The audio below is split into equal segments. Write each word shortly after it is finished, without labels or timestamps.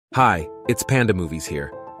Hi, it's Panda Movies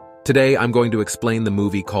here. Today I'm going to explain the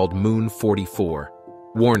movie called Moon 44.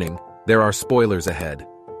 Warning, there are spoilers ahead.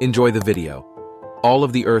 Enjoy the video. All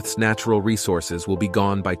of the Earth's natural resources will be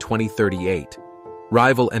gone by 2038.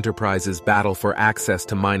 Rival enterprises battle for access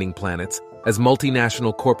to mining planets as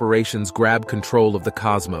multinational corporations grab control of the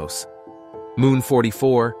cosmos. Moon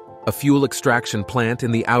 44, a fuel extraction plant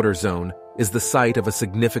in the outer zone, is the site of a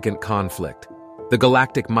significant conflict. The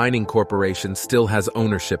Galactic Mining Corporation still has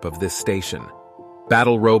ownership of this station.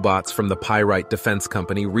 Battle robots from the Pyrite Defense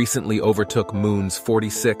Company recently overtook Moons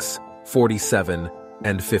 46, 47,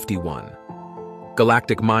 and 51.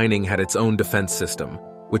 Galactic Mining had its own defense system,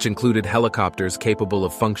 which included helicopters capable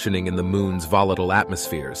of functioning in the Moon's volatile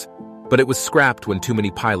atmospheres, but it was scrapped when too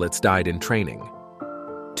many pilots died in training.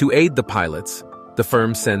 To aid the pilots, the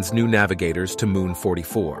firm sends new navigators to Moon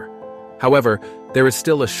 44. However, there is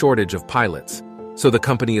still a shortage of pilots, so the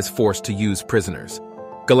company is forced to use prisoners.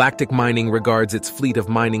 Galactic Mining regards its fleet of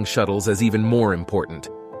mining shuttles as even more important,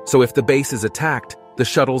 so if the base is attacked, the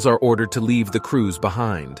shuttles are ordered to leave the crews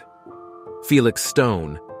behind. Felix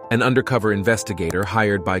Stone, an undercover investigator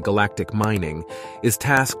hired by Galactic Mining, is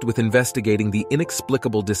tasked with investigating the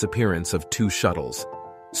inexplicable disappearance of two shuttles.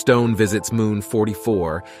 Stone visits Moon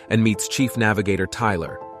 44 and meets Chief Navigator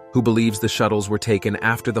Tyler, who believes the shuttles were taken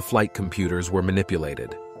after the flight computers were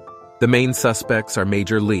manipulated. The main suspects are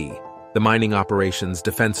Major Lee, the mining operations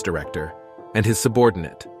defense director, and his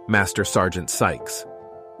subordinate, Master Sergeant Sykes.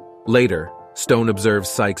 Later, Stone observes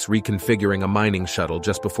Sykes reconfiguring a mining shuttle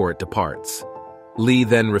just before it departs. Lee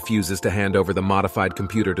then refuses to hand over the modified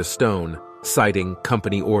computer to Stone, citing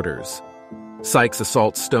company orders. Sykes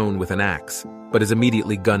assaults Stone with an axe, but is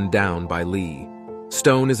immediately gunned down by Lee.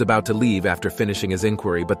 Stone is about to leave after finishing his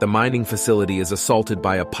inquiry, but the mining facility is assaulted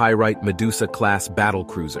by a Pyrite Medusa-class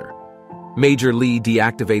battlecruiser. Major Lee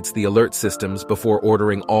deactivates the alert systems before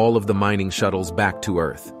ordering all of the mining shuttles back to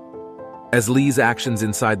Earth. As Lee's actions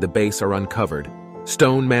inside the base are uncovered,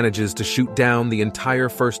 Stone manages to shoot down the entire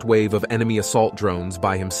first wave of enemy assault drones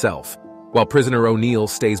by himself, while prisoner O'Neill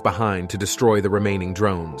stays behind to destroy the remaining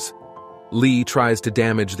drones. Lee tries to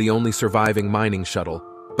damage the only surviving mining shuttle,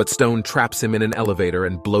 but Stone traps him in an elevator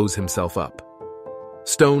and blows himself up.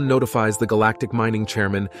 Stone notifies the Galactic Mining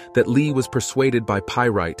chairman that Lee was persuaded by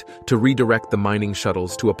Pyrite to redirect the mining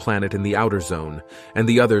shuttles to a planet in the outer zone, and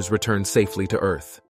the others return safely to Earth.